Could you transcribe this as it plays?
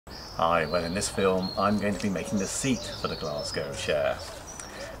Hi, well in this film I'm going to be making the seat for the Glasgow Chair,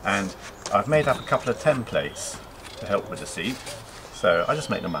 and I've made up a couple of templates to help with the seat. So I just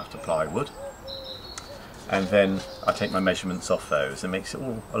make them out of plywood, and then I take my measurements off those. It makes it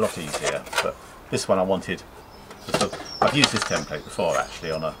all a lot easier. But this one I wanted to sort of, I've used this template before actually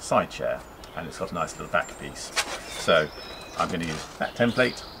on a side chair, and it's got a nice little back piece. So I'm going to use that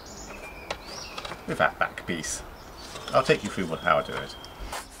template with that back piece. I'll take you through how I do it.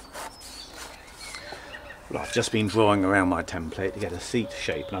 Well, I've just been drawing around my template to get a seat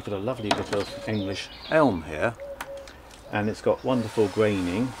shape, and I've got a lovely bit of English Elm here, and it's got wonderful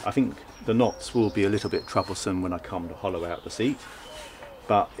graining. I think the knots will be a little bit troublesome when I come to hollow out the seat,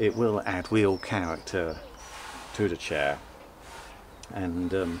 but it will add real character to the chair.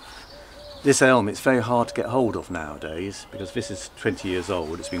 And this elm, it's very hard to get hold of nowadays because this is 20 years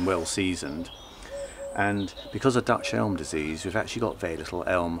old, it's been well seasoned, and because of Dutch elm disease we've actually got very little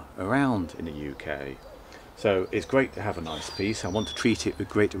elm around in the UK. So it's great to have a nice piece. I want to treat it with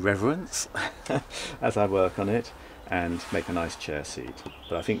great reverence as I work on it and make a nice chair seat.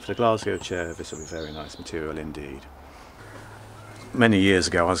 But I think for the Glasgow chair this will be very nice material indeed. Many years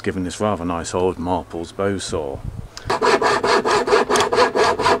ago I was given this rather nice old Marples bow saw.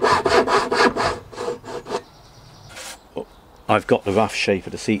 I've got the rough shape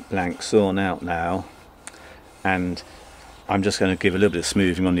of the seat blank sawn out now, and I'm just going to give a little bit of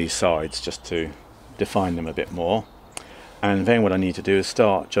smoothing on these sides just to define them a bit more. And then what I need to do is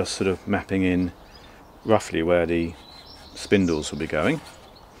start just sort of mapping in roughly where the spindles will be going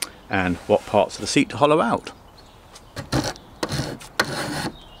and what parts of the seat to hollow out.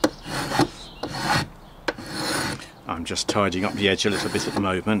 I'm just tidying up the edge a little bit at the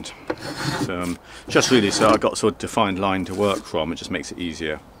moment, just really so I've got sort of defined line to work from. It just makes it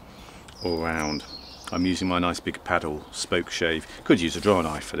easier all round. I'm using my nice big paddle spoke shave. Could use a draw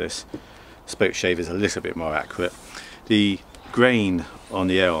knife for this. Spoke shave is a little bit more accurate. The grain on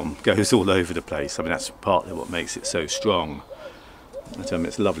the elm goes all over the place. I mean, that's partly what makes it so strong. But,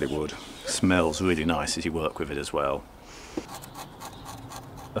 it's lovely wood. Smells really nice as you work with it as well.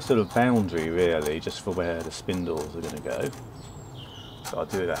 A sort of boundary really just for where the spindles are going to go. So I'll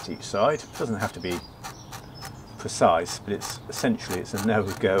do that each side. It doesn't have to be precise, but it's essentially a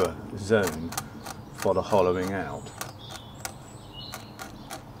no-go zone for the hollowing out.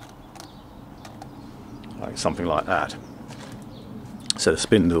 Like something like that. So the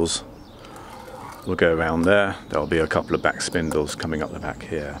spindles will go around there. There'll be a couple of back spindles coming up the back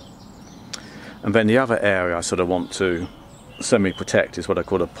here. And then the other area I sort of want to semi-protect is what I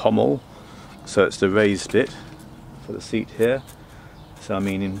call a pommel. So it's the raised bit for the seat here. So I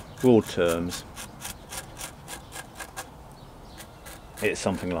mean, in broad terms, it's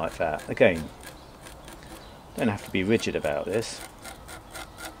something like that. Again, don't have to be rigid about this,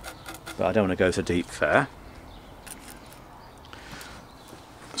 but I don't want to go so deep there.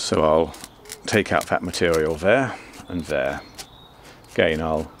 So I'll take out that material there and there. Again,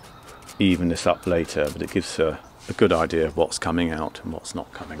 I'll even this up later, but it gives a good idea of what's coming out and what's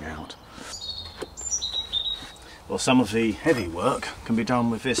not coming out. Well, some of the heavy work can be done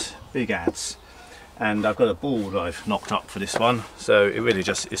with this big adze, and I've got a board I've knocked up for this one, so it really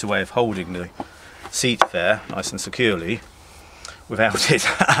just is a way of holding the seat there nice and securely without it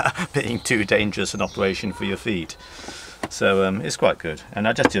being too dangerous an operation for your feet. So it's quite good, and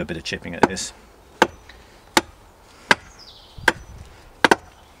I just do a bit of chipping at this.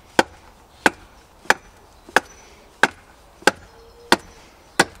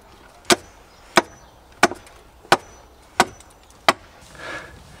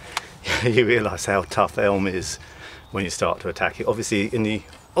 You realise how tough elm is when you start to attack it. Obviously in the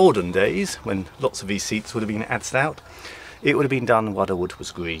olden days, when lots of these seats would have been adzed out, it would have been done while the wood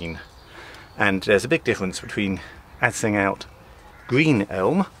was green. And there's a big difference between adzing out green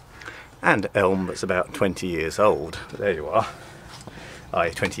elm and elm that's about 20 years old. But there you are.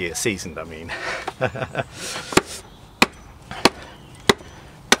 20 years seasoned, I mean.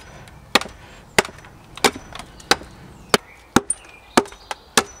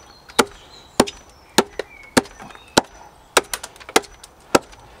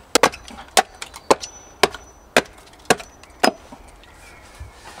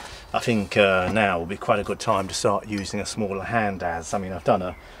 I think now will be quite a good time to start using a smaller hand adze. I mean, I've done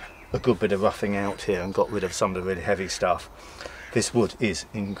a good bit of roughing out here and got rid of some of the really heavy stuff. This wood is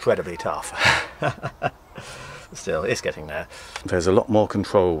incredibly tough. Still, it's getting there. There's a lot more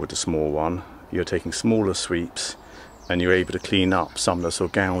control with the small one. You're taking smaller sweeps and you're able to clean up some of the sort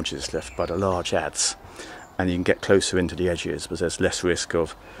of gouges left by the large adze. And you can get closer into the edges, but there's less risk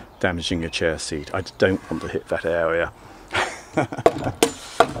of damaging your chair seat. I don't want to hit that area.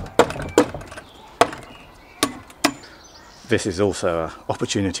 This is also an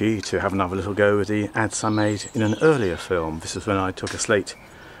opportunity to have another little go with the adze I made in an earlier film. This is when I took a slate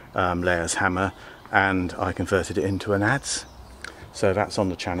layers hammer and I converted it into an adze. So that's on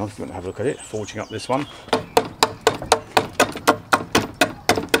the channel if you want to have a look at it, forging up this one.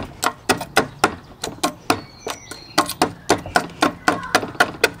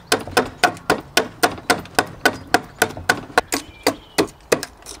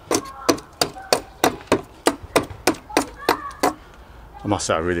 I must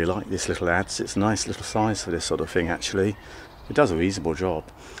say I really like this little adze. It's a nice little size for this sort of thing actually. It does a reasonable job,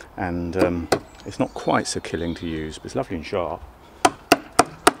 and it's not quite so killing to use, but it's lovely and sharp,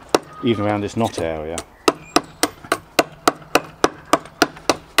 even around this knot area.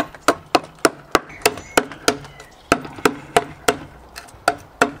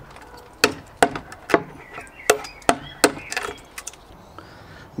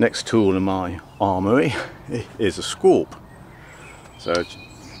 Next tool in my armoury is a scorp. So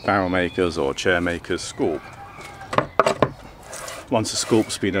barrel makers or chair makers scorp. Once the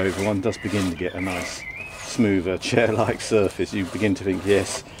scorp's been over, one does begin to get a nice smoother chair-like surface. You begin to think,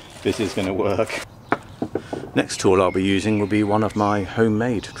 yes, this is going to work. Next tool I'll be using will be one of my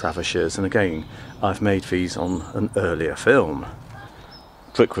homemade travishers, and again I've made these on an earlier film.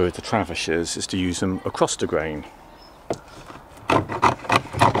 The trick with the travishers is to use them across the grain.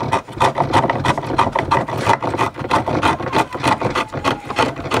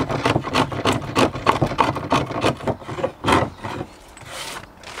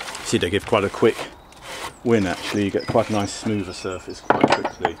 See, they give quite a quick win actually. You get quite a nice smoother surface quite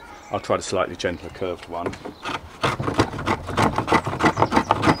quickly. I'll try the slightly gentler curved one.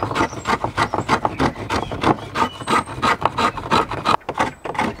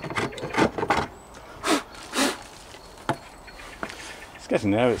 It's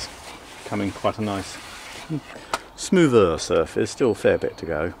getting there, it's becoming quite a nice smoother surface, still a fair bit to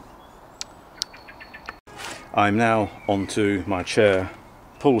go. I'm now onto my chair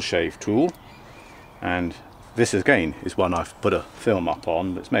pullshave tool, and this again is one I've put a film up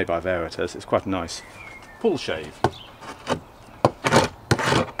on. It's made by Veritas. It's quite a nice pullshave.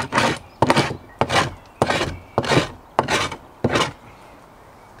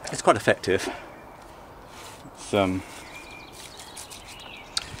 It's quite effective. It's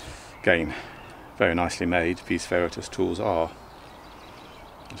again very nicely made. These Veritas tools are.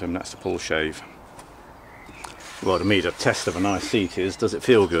 And that's the pullshave. Well, to me the test of a nice seat is, does it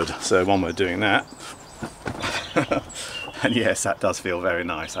feel good? So one way of doing that, and yes, that does feel very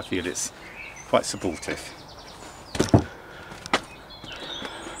nice. I feel it's quite supportive.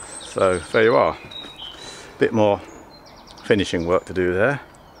 So there you are. Bit more finishing work to do there,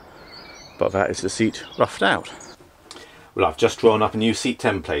 but that is the seat roughed out. Well, I've just drawn up a new seat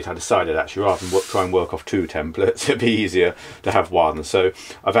template. I decided actually rather than try and work off two templates, it'd be easier to have one. So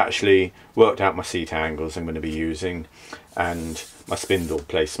I've actually worked out my seat angles I'm going to be using and my spindle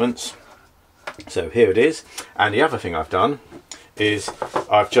placements. So here it is. And the other thing I've done is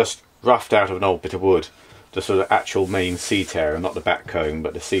I've just roughed out of an old bit of wood the sort of actual main seat area, not the back comb,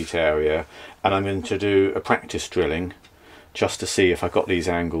 but the seat area. And I'm going to do a practice drilling just to see if I got these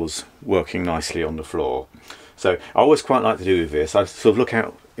angles working nicely on the floor. So I always quite like to do this. I sort of look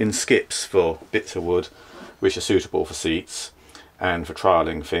out in skips for bits of wood which are suitable for seats and for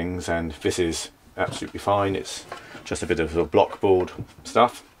trialling things, and this is absolutely fine. It's just a bit of blockboard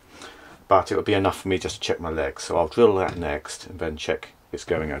stuff, but it would be enough for me just to check my legs. So I'll drill that next and then check it's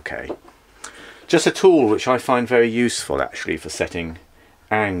going okay. Just a tool which I find very useful actually for setting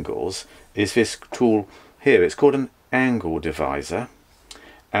angles is this tool here. It's called an angle divisor,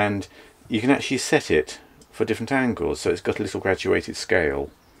 and you can actually set it for different angles. So it's got a little graduated scale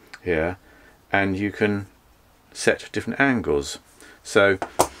here, and you can set different angles. So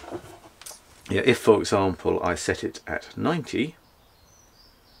yeah, if for example I set it at 90,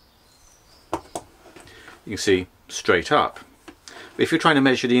 you can see straight up. But if you're trying to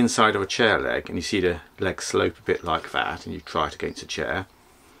measure the inside of a chair leg and you see the leg slope a bit like that, and you try it against a chair,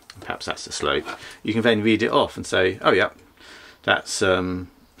 perhaps that's the slope, you can then read it off and say, oh yeah, that's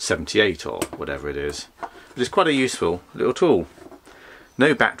 78 or whatever it is. But it's quite a useful little tool.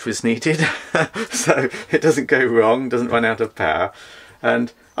 No batteries needed, so it doesn't go wrong, doesn't run out of power,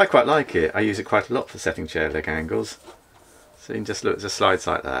 and I quite like it. I use it quite a lot for setting chair leg angles. So you can just look, it just slides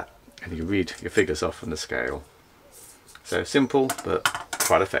like that, and you can read your figures off on the scale. So simple, but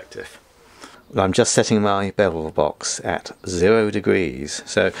quite effective. Well, I'm just setting my bevel box at 0 degrees.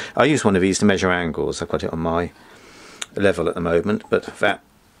 So I use one of these to measure angles. I've got it on my level at the moment, but that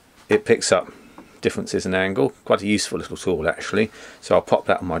it picks up differences in angle. Quite a useful little tool actually. So I'll pop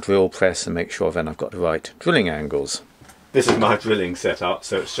that on my drill press and make sure then I've got the right drilling angles. This is my drilling setup,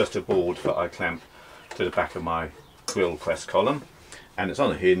 so it's just a board that I clamp to the back of my drill press column, and it's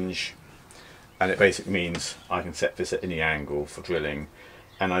on a hinge, and it basically means I can set this at any angle for drilling,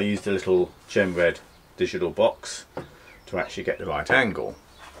 and I used a little gem red digital box to actually get the right angle.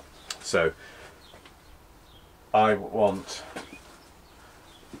 So I want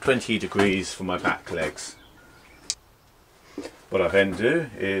 20 degrees for my back legs. What I then do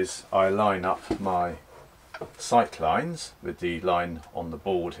is I line up my sight lines with the line on the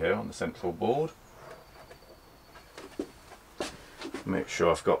board here, on the central board. Make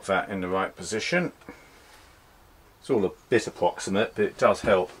sure I've got that in the right position. It's all a bit approximate, but it does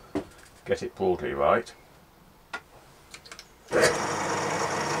help get it broadly right. Switch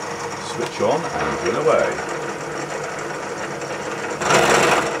on and drill away.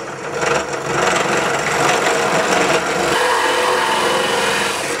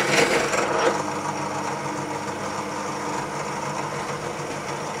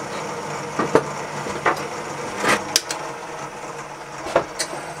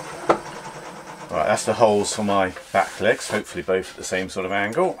 Right, that's the holes for my back legs, hopefully both at the same sort of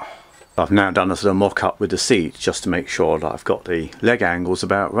angle. I've now done a sort of mock-up with the seat just to make sure that I've got the leg angles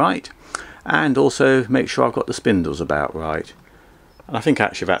about right, and also make sure I've got the spindles about right. And I think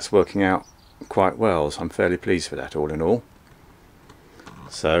actually that's working out quite well, so I'm fairly pleased with that all in all.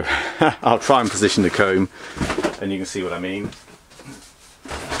 So I'll try and position the comb and you can see what I mean.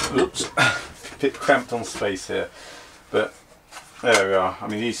 Oops, a bit cramped on space here, but there we are. I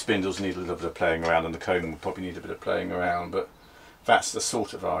mean, these spindles need a little bit of playing around, and the comb will probably need a bit of playing around, but that's the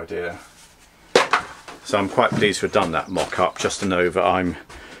sort of idea. So I'm quite pleased to have done that mock-up, just to know that I'm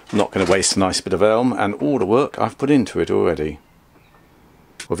not going to waste a nice bit of elm and all the work I've put into it already.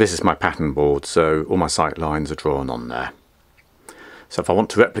 Well, this is my pattern board, so all my sight lines are drawn on there. So if I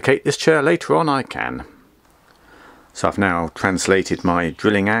want to replicate this chair later on, I can. So I've now translated my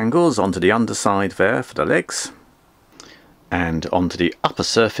drilling angles onto the underside there for the legs, and onto the upper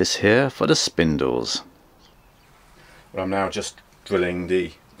surface here for the spindles. I'm now just drilling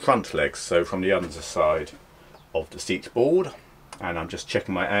the front legs, so from the underside of the seat board, and I'm just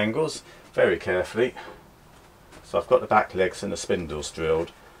checking my angles very carefully. So I've got the back legs and the spindles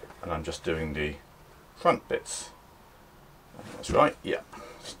drilled, and I'm just doing the front bits. That's right, yeah,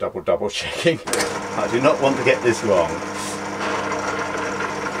 just double checking. I do not want to get this wrong.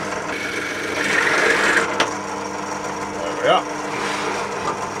 There we are.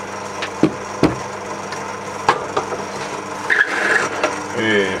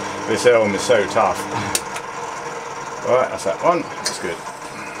 This elm is so tough. Alright, that's that one. That's good.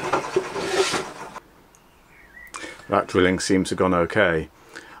 That drilling seems to have gone okay.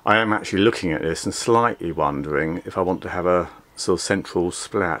 I am actually looking at this and slightly wondering if I want to have a sort of central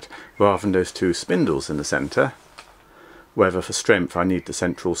splat rather than those two spindles in the centre. Whether for strength I need the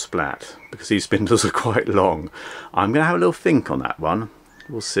central splat, because these spindles are quite long. I'm going to have a little think on that one.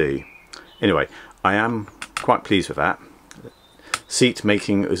 We'll see. Anyway, I am quite pleased with that. Seat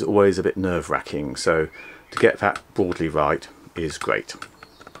making is always a bit nerve-wracking, so to get that broadly right is great.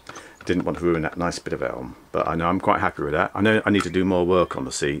 Didn't want to ruin that nice bit of elm, but I know I'm quite happy with that. I know I need to do more work on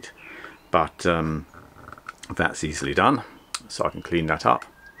the seat, but that's easily done, so I can clean that up.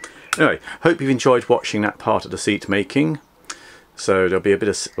 Anyway, hope you've enjoyed watching that part of the seat making. So there'll be a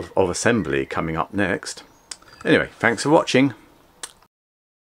bit of assembly coming up next. Anyway, thanks for watching.